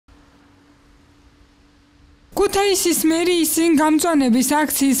ქუთაისის მერიის გამწვანების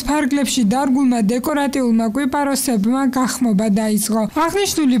აქციის ფარგლებში დარგულმა დეკორატიულმა კვიპაროსებმა გახმობა დაიწყო.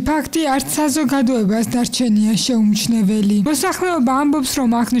 აღნიშნული ფაქტი არც საზოგადოებას დარჩენია შეუმჩნეველი. მოსახლეობა ამბობს, რომ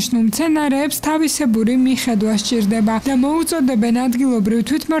აღნიშნულ მცენარეებს თავისებური მიხედვა ჭირდება და მოუწოდებენ ადგილობრივ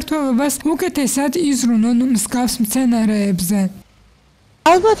თვითმმართველობას უკეთესად იზრუნონ მსგავს მცენარეებზე.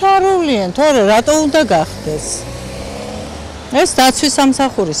 ალბათ აროვლიან, თორე რატო უნდა გახდეს? ეს დაცვის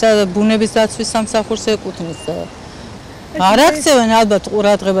სამსახური, ბუნების დაცვის სამსახურს ეკუთვნის და არ აქცევენ ალბათ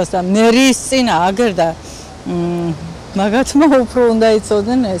ყურადღებას და მერიის წინა აგერ და მაგათმა უფრო უნდა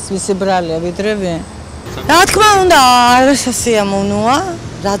იცოდნენ ეს ვისი ბრალია ვიდრე ვინ. რა თქმა უნდა, არასასიამოვნოა,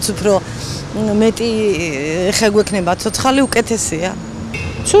 რაც უფრო მეტი ხე გვექნება ცოცხალი უკეთესია.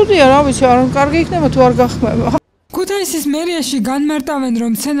 ცუდია, რა ვიცი, არ კარგი იქნება თუ არ გახმება. ქუთაისის მერიაში განმარტავენ,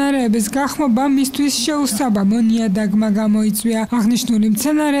 რომ მცენარეების გახმობა მისთვის შეუსაბამო ნიადაგმა გამოიწვია. აღნიშნული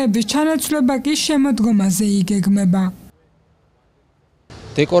მცენარეების ჩანაცვლება კი შემოდგომაზე იგეგმება.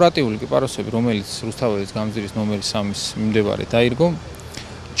 დეკორატიული კვიპაროსები, რომელიც რუსთაველის გამზირის ნომერი 3-ის მიმდებარე დაირგო,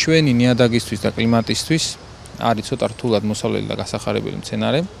 ჩვენი ნიადაგისთვის და კლიმატისთვის არის ცოტა რთულად მოსავლელი და გასახარებელი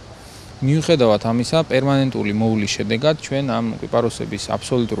მცენარე. მიუხედავად ამისა, პერმანენტული მოვლის შედეგად ჩვენ ამ კვიპაროსების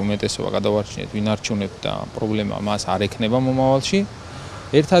აბსოლუტურ უმეტესობა გადავარჩინეთ, ვინ არჩევნებთ და პრობლემა მას არ ექნება მომავალში.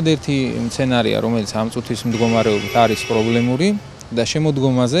 ერთადერთი მცენარეა, რომელიც ამ წუთის მდგომარეობით არის პრობლემური და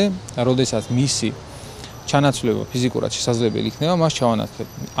შემოდგომაზე, როდესაც მისი ჩანაცვლება ფიზიკურად შესაძლებელი იქნება, მას ჩავანაცვლებ.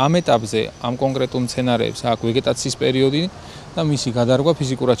 ამ ეტაპზე ამ კონკრეტულ მცენარეებს აქვს ვეგეტაციის პერიოდი და მისი გადარგვა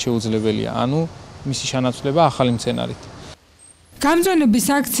ფიზიკურად შეუძლებელია, ანუ მისი ჩანაცვლება ახალი მცენარით. გამწვანების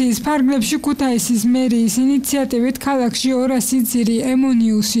აქციის ფარგლებში ქუთაისის მერიის ინიციატივით ქალაქში 200 ძირი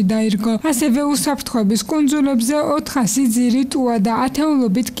ემონიუსი დაირგო. ასევე უსაფრთხოების კუნძულებზე 400 ძირი ტუა და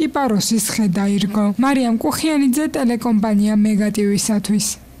ათეულობით კვიპაროსის ხე დაირგო. მარიამ კუხიანიძე, ტელეკომპანია მეგატივისათვის.